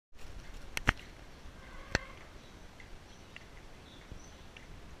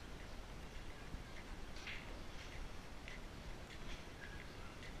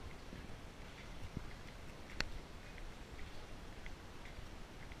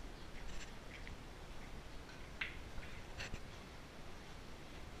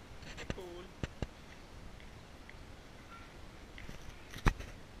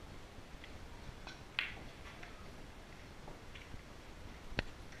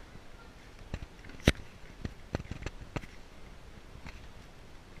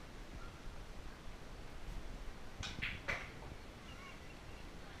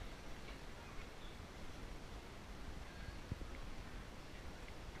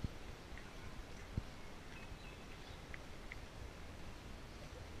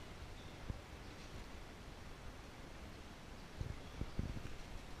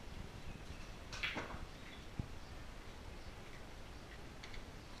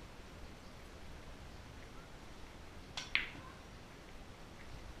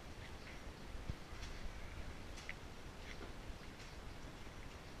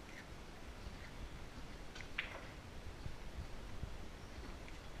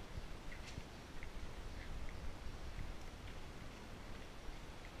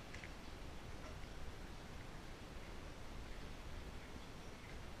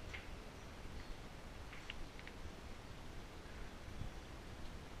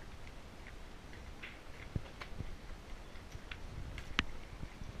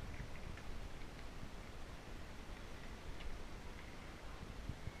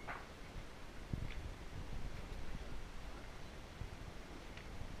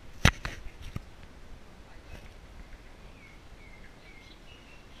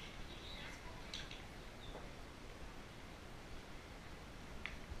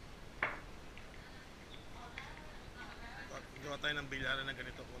tayo ng bilyaran na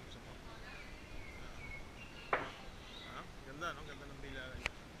ganito kung gusto mo. Ganda, no? Ganda ng bilyaran.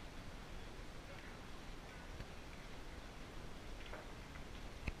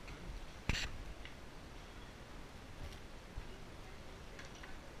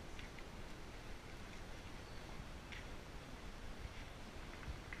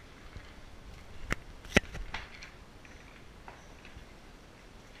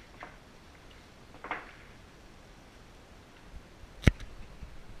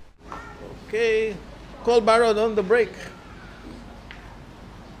 Okay, call Baron on the break.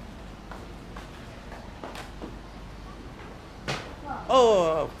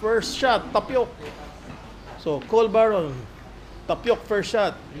 Oh, first shot, Tapyok. So, call Baron. Tapyok first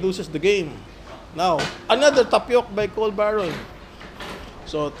shot, loses the game. Now, another Tapyok by Cole Baron.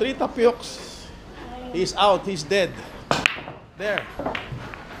 So, 3 Tapyoks. He's out, he's dead. There.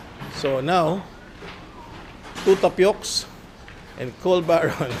 So, now, 2 Tapyoks. And Cole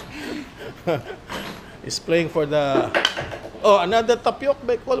Baron is playing for the... Oh, another Tapyok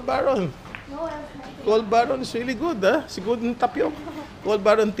by Cole Baron. Cole Baron is really good, huh? He's good in Tapyok. Cole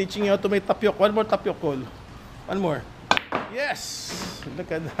Baron teaching you how to make Tapyok. One more Tapyok, Cole. One more. Yes! Look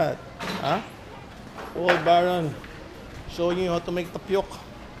at that. Huh? Cole Baron showing you how to make Tapyok.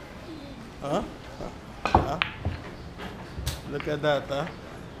 Huh? Huh? Look at that, huh?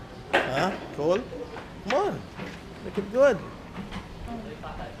 Huh? Cole? Come on. Make it good.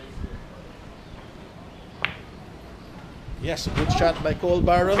 Yes, good shot by Cole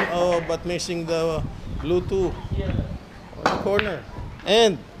Baron. Oh, but missing the Bluetooth on the corner.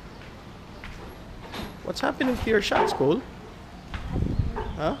 And what's happening to your shots, Cole?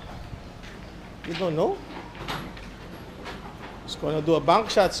 Huh? You don't know? He's gonna do a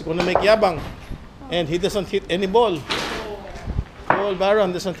bank shot. He's gonna make yabang. And he doesn't hit any ball. Cole Baron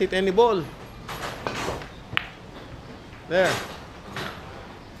doesn't hit any ball. There.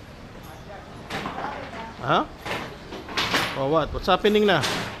 Huh? Oh, what? What's happening na?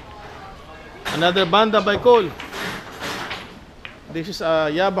 Another banda by Cole. This is a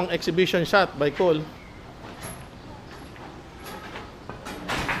yabang exhibition shot by Cole.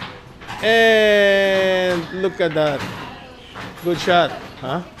 And look at that. Good shot.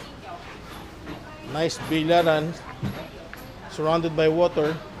 Huh? Nice bilyaran. Surrounded by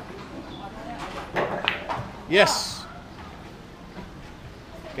water. Yes.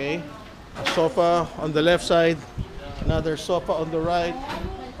 Okay. A sofa on the left side. Another sofa on the right,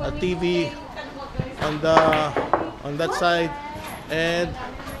 a TV on that side, and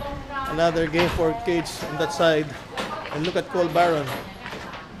another game for kids on that side. And look at Cole Baron,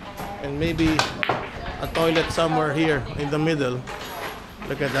 and maybe a toilet somewhere here in the middle.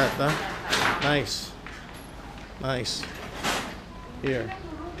 Look at that, huh? Nice, nice. Here,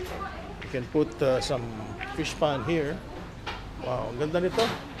 you can put some fish pan here. Wow, ang ganda nito.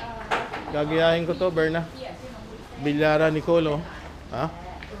 Gagayahin ko to, Berna. Bilyaran ni Colo, ha?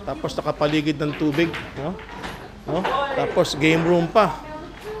 Tapos nakapaligid ng tubig, no? No? Tapos game room pa,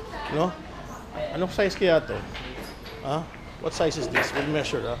 no? Anong size kaya to? Ha? What size is this? We'll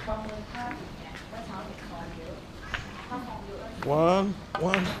measure, ha? 1,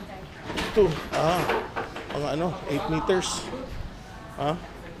 2, mga ano, 8 meters, ha?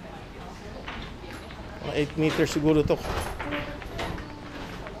 Mga 8 meters siguro to.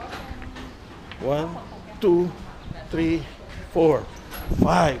 1, 2, 3, 4,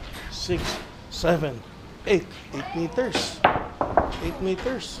 5, 6, 7, 8. 8 meters. 8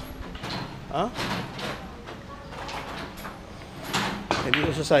 meters. Huh? And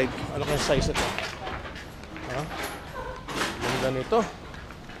dito sa side, ano kaya size ito? Huh? Ganda nito.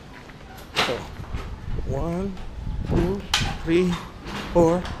 So, 1, 2, 3,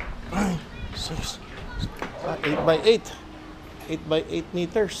 4, 5, 6, 8 by 8. 8 by 8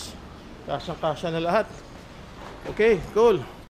 meters. Kasya-kasya na lahat. Okay, cool.